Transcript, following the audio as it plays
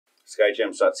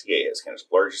Skyjems.ca has Canada's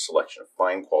largest selection of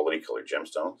fine quality colored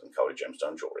gemstones and colored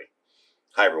gemstone jewelry.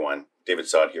 Hi everyone, David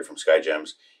Sod here from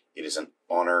Skyjems. It is an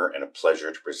honor and a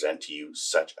pleasure to present to you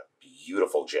such a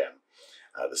beautiful gem.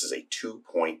 This is a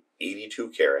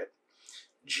 2.82 carat,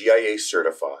 GIA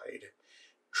certified,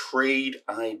 trade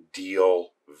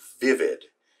ideal, vivid,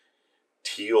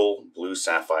 teal blue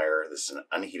sapphire. This is an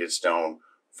unheated stone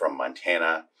from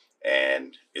Montana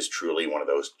and is truly one of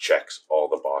those checks all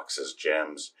the boxes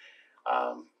gems.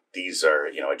 These are,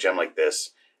 a gem like this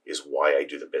is why I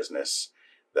do the business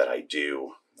that I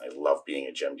do. I love being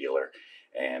a gem dealer,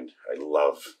 and I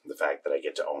love the fact that I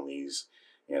get to own these,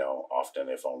 often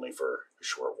if only for a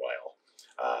short while.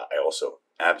 I also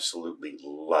absolutely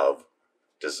love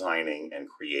designing and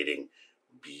creating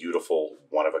beautiful,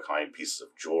 one-of-a-kind pieces of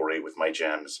jewelry with my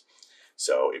gems.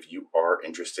 So if you are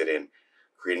interested in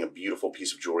creating a beautiful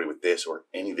piece of jewelry with this or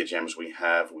any of the gems we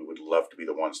have, we would love to be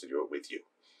the ones to do it with you.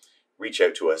 Reach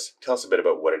out to us, tell us a bit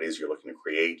about what it is you're looking to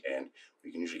create, and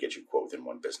we can usually get you a quote within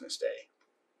one business day.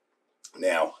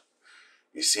 Now,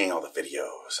 you're seeing all the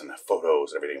videos and the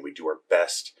photos and everything. We do our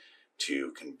best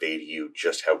to convey to you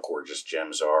just how gorgeous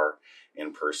gems are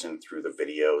in person through the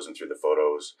videos and through the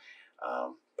photos.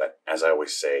 But as I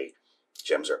always say,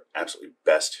 gems are absolutely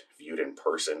best viewed in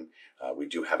person. We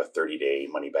do have a 30-day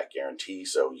money-back guarantee,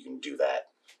 so you can do that,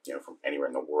 from anywhere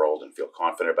in the world and feel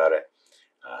confident about it.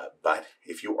 But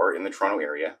if you are in the Toronto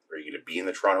area, or you're going to be in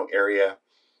the Toronto area,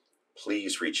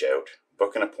 please reach out,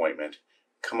 book an appointment,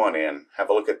 come on in,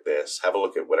 have a look at this, have a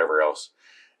look at whatever else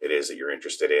it is that you're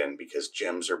interested in, because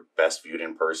gems are best viewed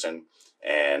in person,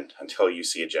 and until you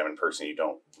see a gem in person, you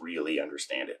don't really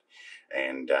understand it.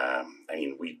 And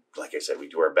like I said, we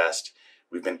do our best.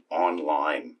 We've been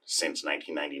online since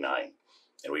 1999,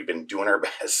 and we've been doing our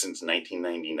best since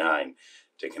 1999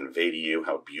 to convey to you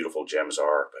how beautiful gems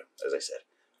are. But as I said,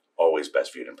 always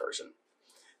best viewed in person.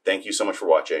 Thank you so much for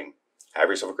watching. Have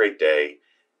yourself a great day.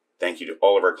 Thank you to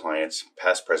all of our clients,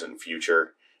 past, present, and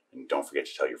future. And don't forget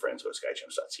to tell your friends about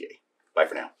Skyjems.ca. Bye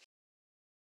for now.